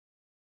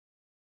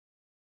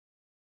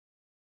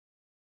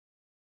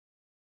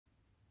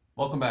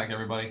Welcome back,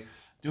 everybody.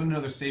 Doing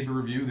another saber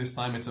review. This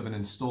time it's of an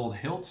installed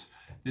hilt.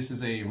 This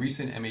is a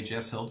recent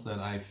MHS hilt that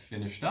I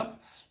finished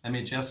up.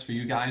 MHS, for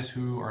you guys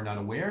who are not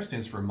aware,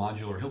 stands for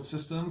Modular Hilt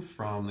System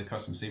from the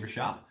Custom Saber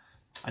Shop.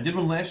 I did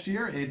one last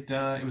year. It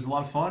was a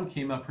lot of fun,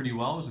 came out pretty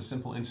well. It was a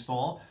simple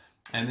install,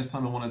 and this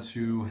time I wanted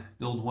to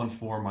build one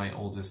for my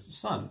oldest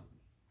son.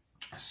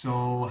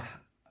 So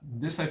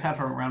this I've had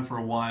around for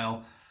a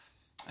while,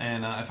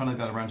 and I finally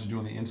got around to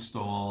doing the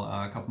install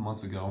a couple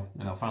months ago,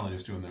 and I'm finally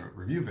just doing the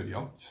review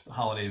video. Just the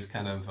holidays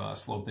kind of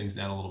slowed things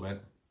down a little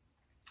bit.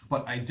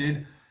 But I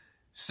did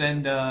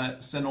send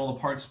all the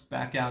parts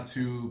back out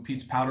to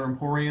Pete's Powder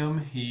Emporium.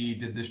 He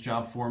did this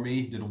job for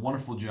me, did a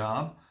wonderful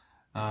job.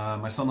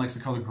 My son likes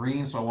the color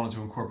green, so I wanted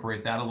to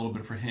incorporate that a little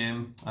bit for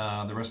him.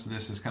 The rest of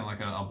this is kind of like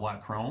a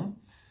black chrome.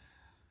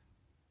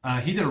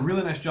 He did a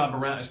really nice job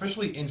around,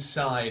 especially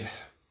inside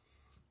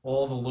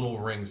all the little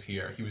rings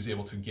here. He was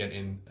able to get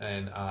in,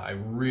 and I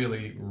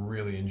really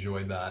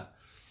enjoyed that.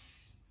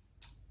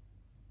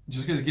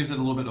 Just because it gives it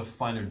a little bit of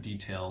finer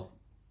detail.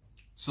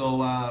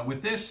 So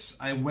with this,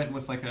 I went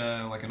with like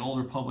an Old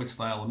Republic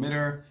style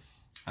emitter.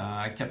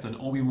 I kept an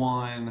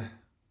Obi-Wan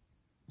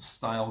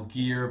style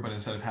gear, but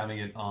instead of having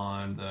it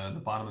on the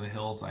bottom of the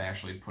hilt, I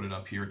actually put it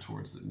up here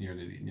towards near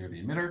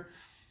the emitter.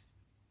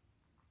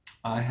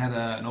 I had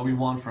an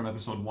Obi-Wan from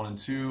episode 1 and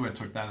 2. I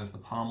took that as the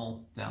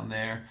pommel down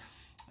there.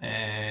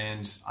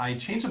 And I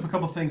changed up a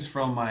couple things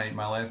from my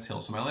last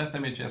hilt. So my last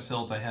MHS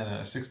hilt, I had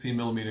a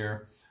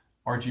 16mm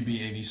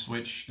RGB AV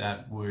switch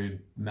that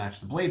would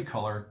match the blade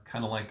color,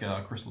 kind of like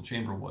a crystal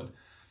chamber would.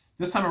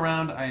 This time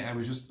around, I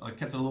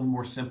kept it a little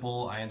more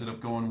simple. I ended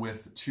up going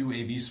with 2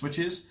 AV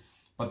switches,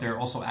 but they're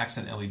also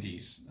accent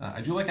LEDs.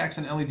 I do like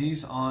accent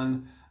LEDs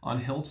on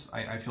hilts.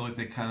 I feel like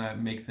they kind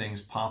of make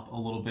things pop a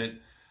little bit.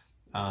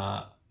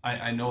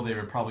 I know they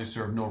would probably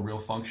serve no real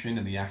function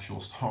in the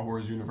actual Star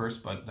Wars universe,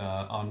 but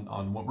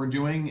on what we're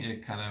doing,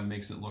 it kind of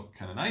makes it look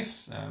kind of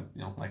nice,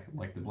 you know,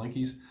 like the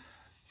blinkies.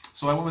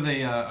 So I went with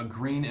a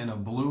green and a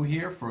blue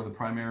here for the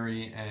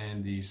primary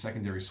and the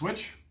secondary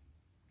switch.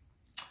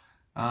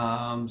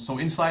 So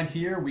inside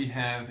here we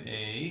have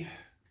a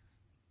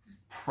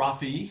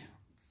Proffie,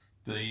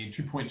 the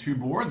 2.2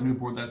 board, the new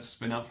board that's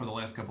been out for the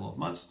last couple of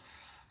months.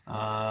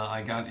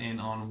 I got in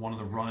on one of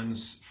the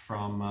runs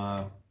from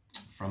the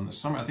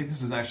summer. I think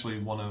this is actually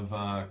one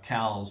of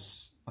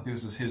Cal's. I think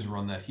this is his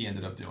run that he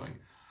ended up doing.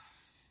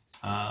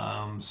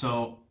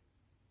 So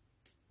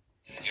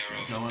your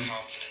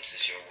overconfidence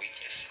is your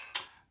weakness.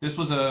 This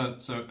was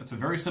it's a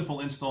very simple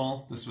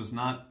install. It's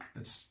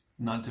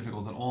not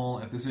difficult at all.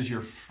 If this is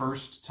your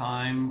first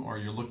time or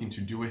you're looking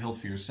to do a hilt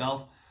for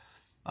yourself,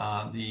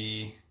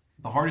 the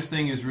hardest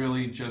thing is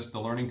really just the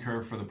learning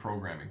curve for the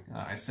programming.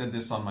 I said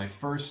this on my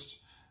first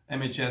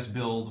MHS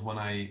build when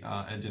I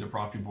did a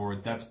Proffie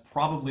board. That's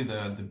probably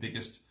the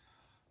biggest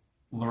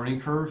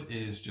learning curve,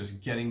 is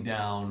just getting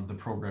down the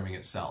programming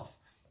itself.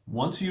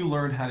 Once you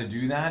learn how to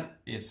do that,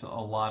 it's a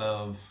lot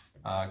of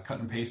cut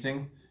and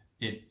pasting.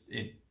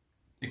 It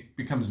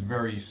becomes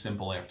very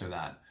simple after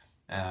that.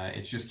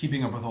 It's just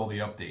keeping up with all the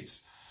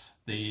updates.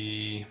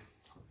 I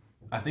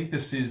think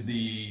this is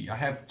I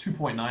have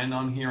 2.9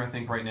 on here, I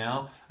think right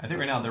now. I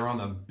think right now they're on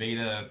the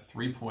beta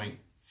 3.4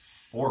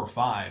 or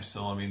 5,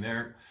 so I mean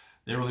they're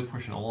really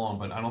pushing along,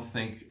 but I don't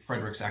think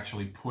Frederick's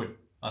actually put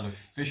an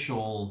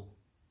official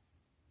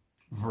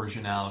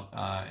version out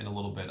in a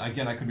little bit.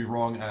 Again, I could be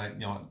wrong. You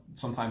know,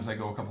 sometimes I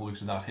go a couple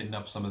weeks without hitting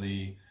up some of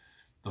the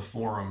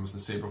forums, the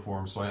Saber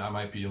forums, so I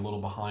might be a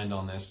little behind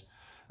on this.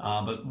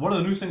 But one of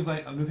the new things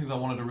I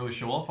wanted to really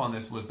show off on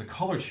this was the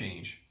color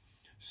change.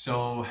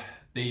 So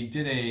they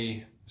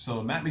did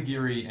so Matt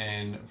McGeary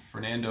and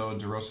Fernando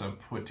De Rosa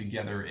put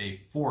together a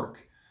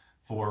fork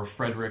for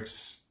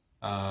Frederick's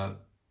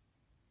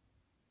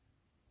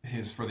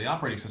for the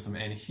operating system,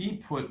 and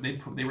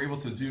they were able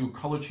to do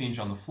color change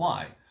on the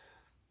fly.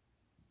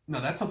 Now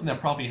that's something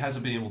that Proffie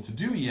hasn't been able to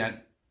do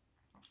yet,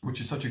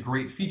 which is such a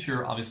great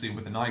feature, obviously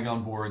with the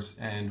Nygon boards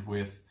and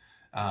with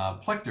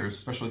Plectors,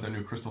 especially their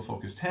new Crystal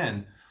Focus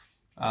 10.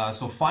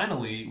 So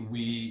finally,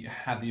 we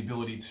have the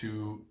ability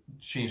to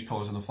change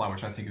colors on the fly,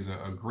 which I think is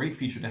a great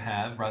feature to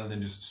have, rather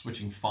than just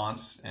switching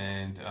fonts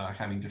and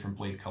having different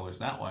blade colors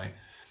that way.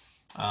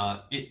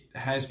 It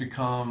has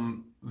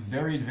become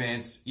very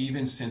advanced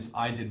even since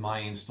I did my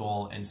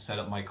install and set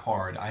up my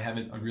card. I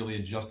haven't really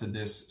adjusted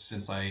this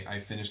since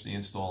I finished the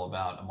install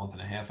about a month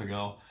and a half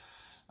ago.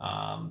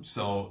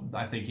 So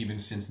I think even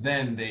since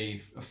then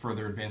they've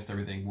further advanced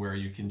everything, where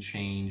you can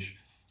change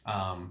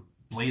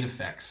blade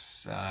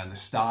effects and the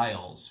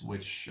styles,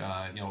 which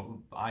you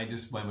know, I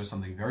just went with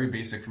something very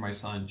basic for my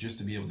son, just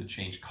to be able to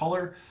change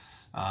color.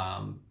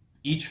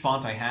 Each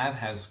font I have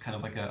has kind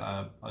of like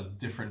a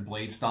different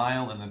blade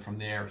style, and then from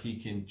there he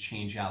can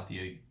change out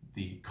the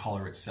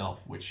color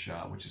itself, which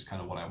is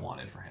kind of what I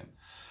wanted for him.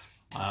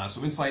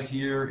 So inside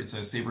here, it's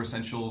a Saber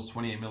Essentials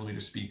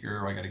 28mm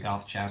speaker. I got a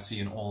Goth chassis,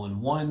 an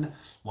all-in-one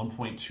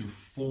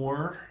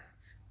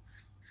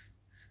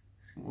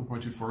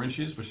 1.24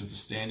 inches, which is the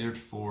standard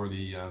for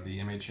the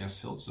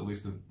MHS hilts, at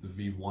least the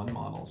V1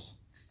 models.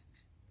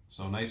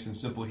 So nice and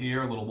simple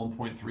here, a little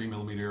 1.3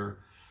 millimeter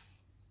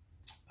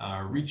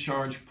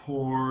recharge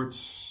port,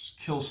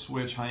 kill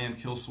switch, high amp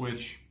kill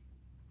switch,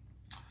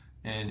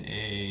 and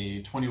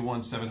a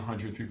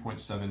 21700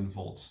 3.7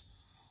 volts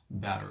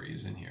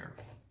batteries in here.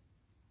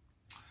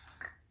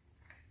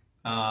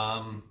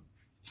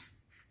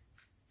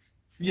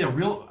 Yeah,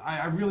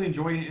 I really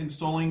enjoy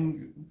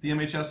installing the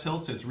MHS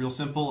Hilt. It's real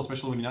simple,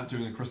 especially when you're not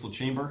doing a crystal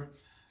chamber.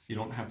 You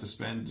don't have to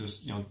spend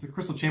just, the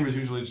crystal chamber is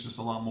usually just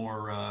a lot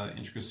more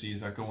intricacies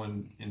that go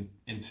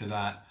into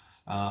that.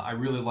 I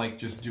really like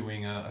just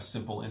doing a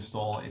simple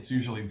install. It's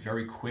usually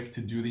very quick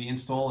to do the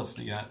install.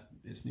 You're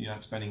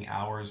not spending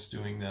hours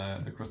doing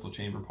the crystal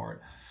chamber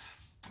part.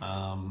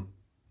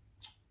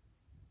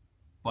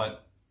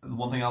 But the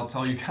one thing I'll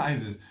tell you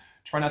guys is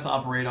try not to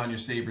operate on your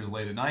sabers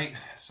late at night.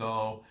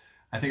 So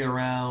I think at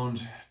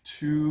around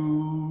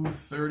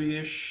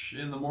 2:30ish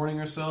in the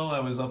morning or so, I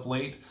was up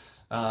late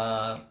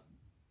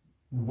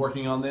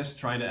working on this,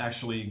 trying to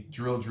actually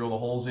drill the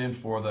holes in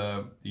for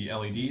the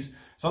LEDs.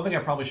 Something I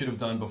probably should have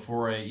done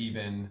before I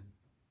even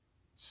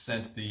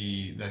sent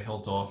the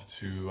hilt off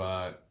to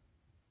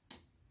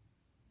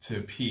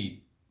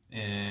Pete.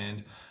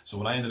 And so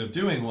what I ended up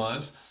doing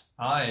was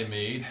I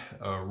made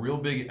a real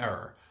big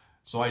error.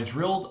 So I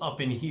drilled up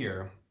in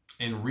here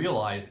and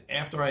realized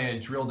after I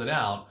had drilled it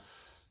out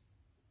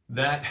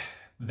that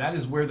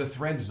is where the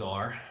threads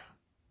are,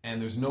 and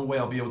there's no way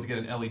I'll be able to get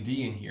an LED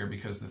in here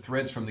because the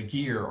threads from the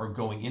gear are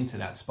going into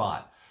that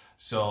spot.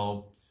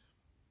 So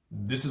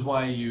this is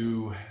why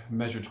you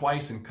measure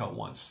twice and cut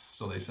once,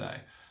 so they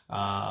say.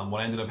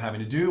 What I ended up having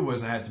to do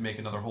was I had to make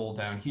another hole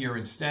down here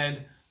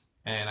instead,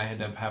 and I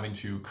ended up having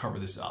to cover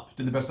this up.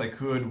 Did the best I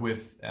could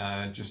with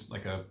just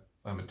like a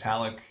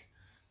metallic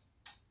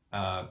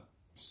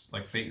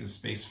like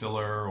space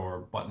filler or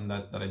button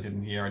that I did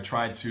in here. I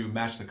tried to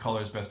match the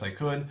color as best I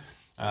could.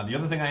 The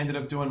other thing I ended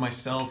up doing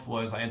myself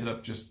was I ended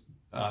up just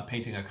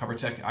painting a cover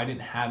tech. I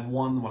didn't have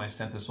one when I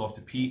sent this off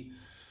to Pete,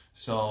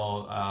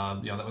 so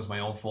that was my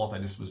own fault. I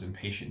just was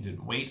impatient and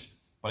didn't wait.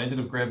 But I ended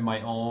up grabbing my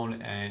own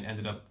and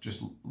ended up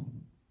just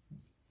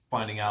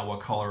finding out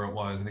what color it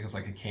was. I think it's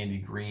like a candy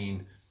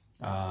green,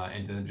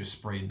 and then just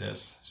sprayed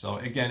this. So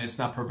again, it's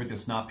not perfect.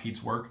 It's not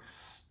Pete's work,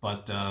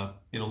 but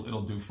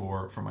it'll do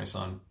for my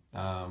son.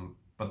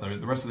 But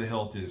the rest of the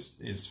hilt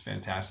is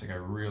fantastic. I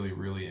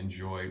really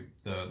enjoy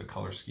the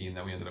color scheme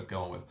that we ended up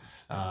going with.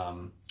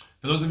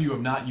 For those of you who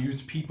have not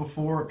used Pete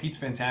before, Pete's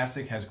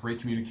fantastic, has great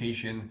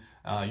communication,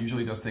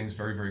 usually does things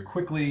very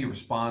quickly,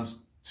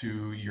 responds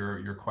to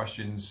your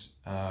questions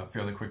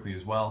fairly quickly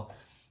as well.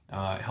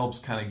 Helps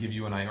kind of give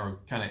you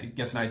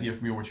gets an idea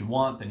from you what you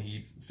want, then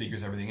he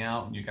figures everything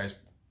out and you guys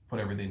put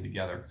everything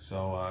together.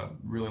 So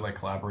really like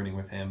collaborating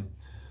with him.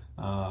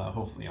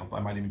 Hopefully, I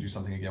might even do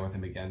something again with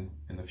him again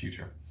in the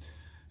future.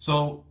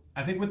 So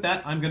I think with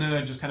that, I'm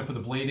gonna just kind of put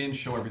the blade in,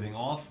 show everything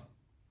off,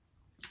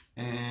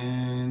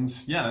 and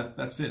yeah,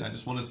 that's it. I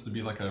just wanted this to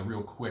be like a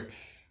real quick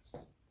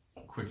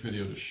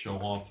video to show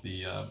off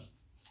the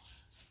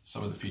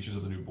some of the features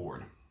of the new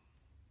board.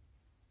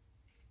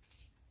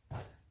 All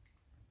right.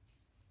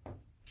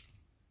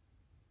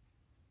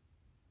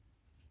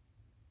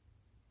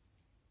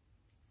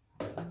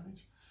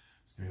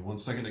 Just give me 1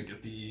 second to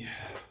get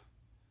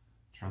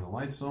turn the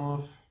lights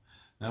off.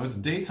 Now it's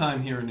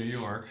daytime here in New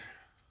York,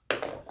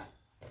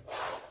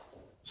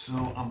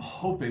 so I'm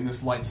hoping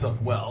this lights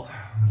up well,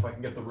 if I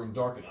can get the room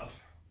dark enough.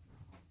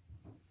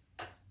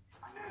 I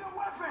need a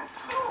weapon!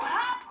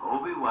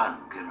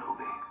 Obi-Wan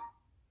Kenobi.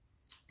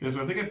 Okay,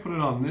 so I think I put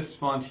it on this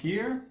font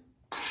here.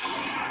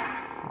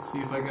 Let's see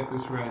if I get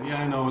this right.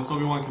 Yeah, I know, it's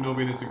Obi-Wan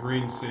Kenobi and it's a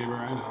green saber,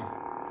 I know.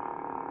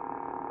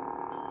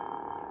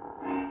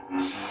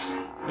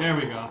 There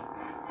we go.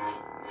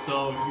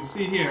 So you can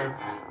see here,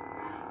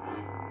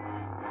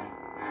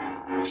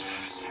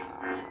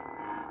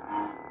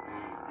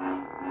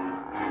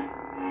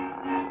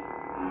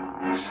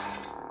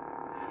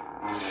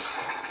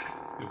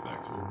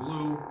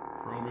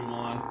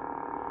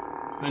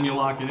 then you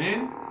lock it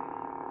in.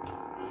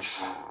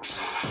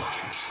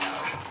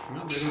 Well,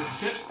 there goes the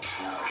tip.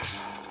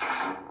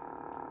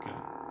 Okay.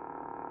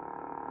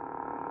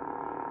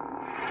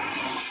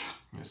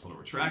 Nice little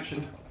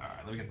retraction. All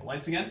right, let me get the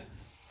lights again.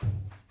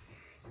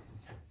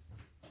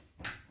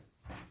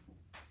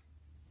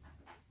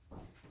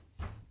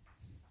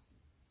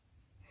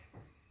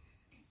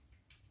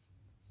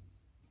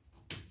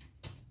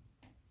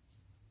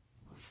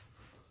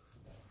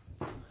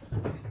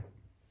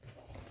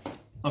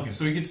 Okay,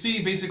 so you can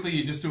see basically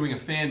you're just doing a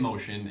fan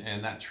motion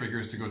and that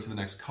triggers to go to the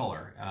next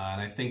color.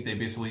 And I think they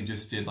basically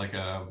just did like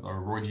a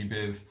Roy G.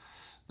 Biv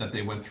that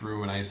they went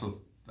through, and I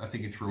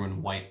think he threw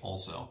in white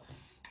also.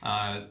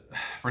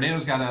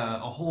 Fernando's got a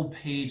whole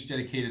page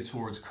dedicated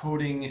towards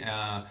coding,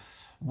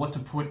 what to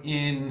put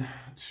in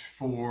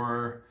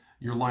for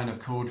your line of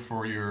code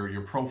for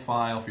your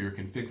profile, for your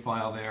config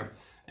file there.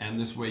 And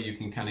this way you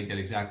can kind of get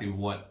exactly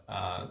what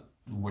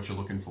you're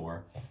looking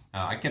for.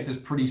 I kept this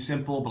pretty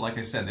simple, but like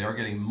I said, they are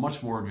getting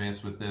much more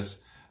advanced with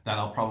this that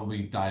I'll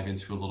probably dive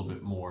into a little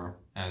bit more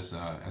as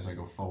I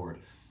go forward.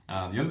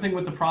 The other thing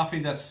with the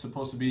Proffie that's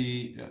supposed to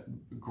be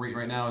great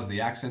right now is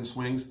the accent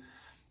swings.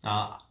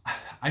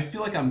 I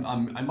feel like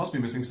I must be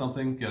missing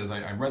something because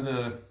I read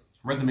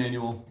the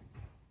manual.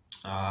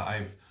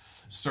 I've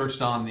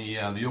searched on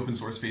the open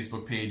source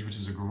Facebook page, which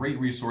is a great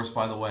resource,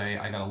 by the way.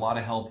 I got a lot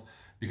of help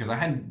because I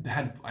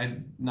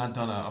had not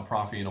done a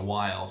Proffie in a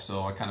while,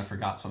 so I kind of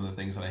forgot some of the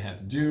things that I had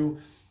to do,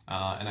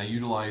 and I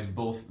utilized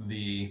both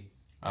the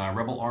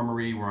Rebel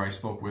Armory, where I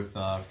spoke with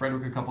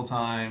Frederick a couple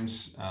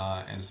times,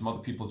 and some other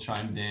people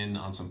chimed in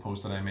on some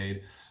posts that I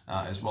made,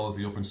 as well as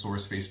the open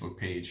source Facebook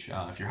page.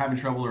 If you're having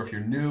trouble or if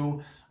you're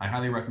new, I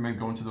highly recommend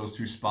going to those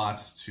two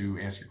spots to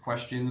ask your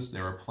questions.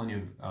 There are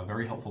plenty of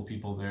very helpful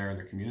people there in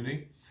the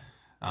community.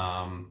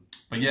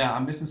 But yeah,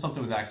 I'm missing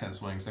something with accent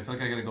swings. I feel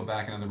like I got to go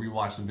back and either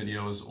rewatch some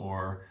videos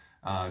or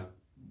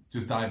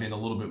just dive in a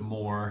little bit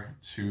more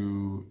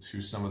to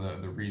some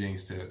of the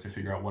readings to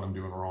figure out what I'm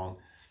doing wrong.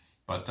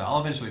 But I'll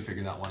eventually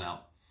figure that one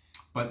out.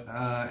 But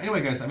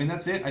anyway, guys, I mean,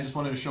 that's it. I just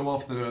wanted to show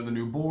off the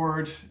new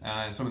board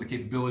and some of the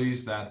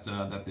capabilities that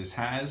this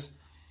has.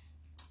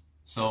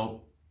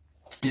 So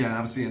yeah, and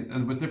obviously,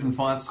 and with different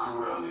fonts,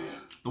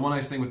 the one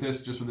nice thing with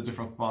this, just with the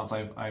different fonts,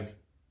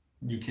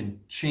 you can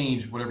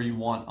change whatever you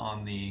want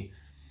on the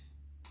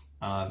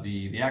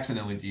accent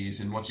LEDs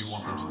and what you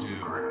want them to do.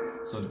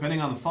 So depending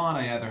on the font,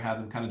 I either have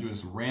them kind of doing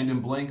some random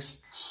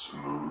blinks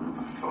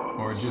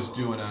or just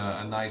doing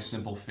a nice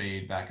simple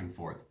fade back and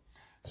forth.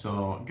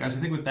 So guys,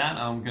 I think with that,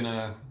 I'm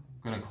gonna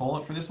call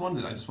it for this one.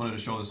 I just wanted to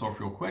show this off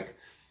real quick.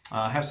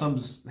 I have some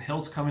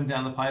hilts coming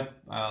down the pipe.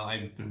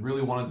 I've been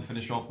really wanted to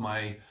finish off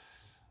my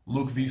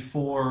Luke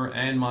V4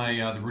 and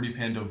my the Rudy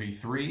Pando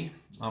V3.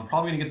 I'm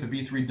probably gonna get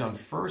the V3 done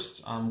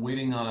first. I'm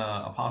waiting on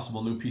a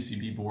possible new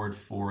PCB board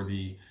for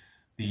the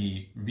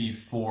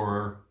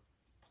V4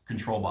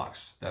 control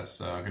box. That's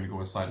gonna go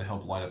inside to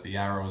help light up the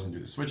arrows and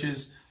do the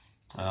switches.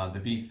 The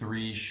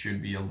V3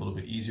 should be a little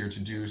bit easier to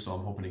do, so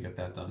I'm hoping to get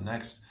that done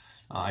next.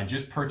 I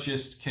just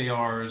purchased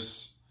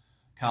Cal's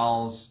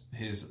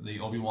the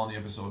Obi-Wan the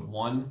Episode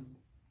 1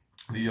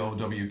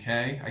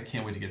 VOWK. I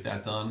can't wait to get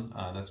that done.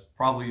 That's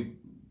probably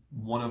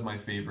one of my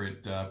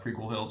favorite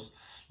prequel hilts.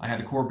 I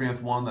had a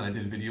Corbanth one that I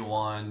did a video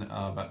on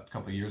about a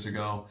couple of years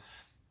ago.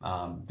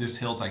 This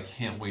hilt I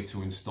can't wait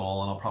to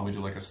install, and I'll probably do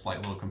like a slight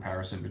little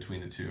comparison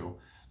between the two.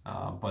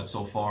 But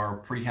so far,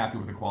 pretty happy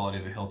with the quality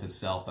of the hilt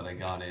itself that I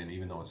got in,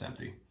 even though it's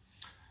empty.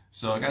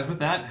 So guys, with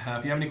that,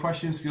 if you have any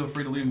questions, feel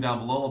free to leave them down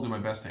below. I'll do my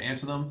best to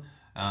answer them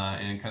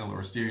and kind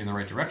of steer you in the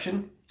right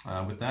direction.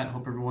 With that,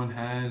 hope everyone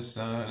has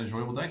an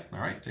enjoyable day. All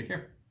right, take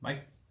care.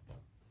 Bye.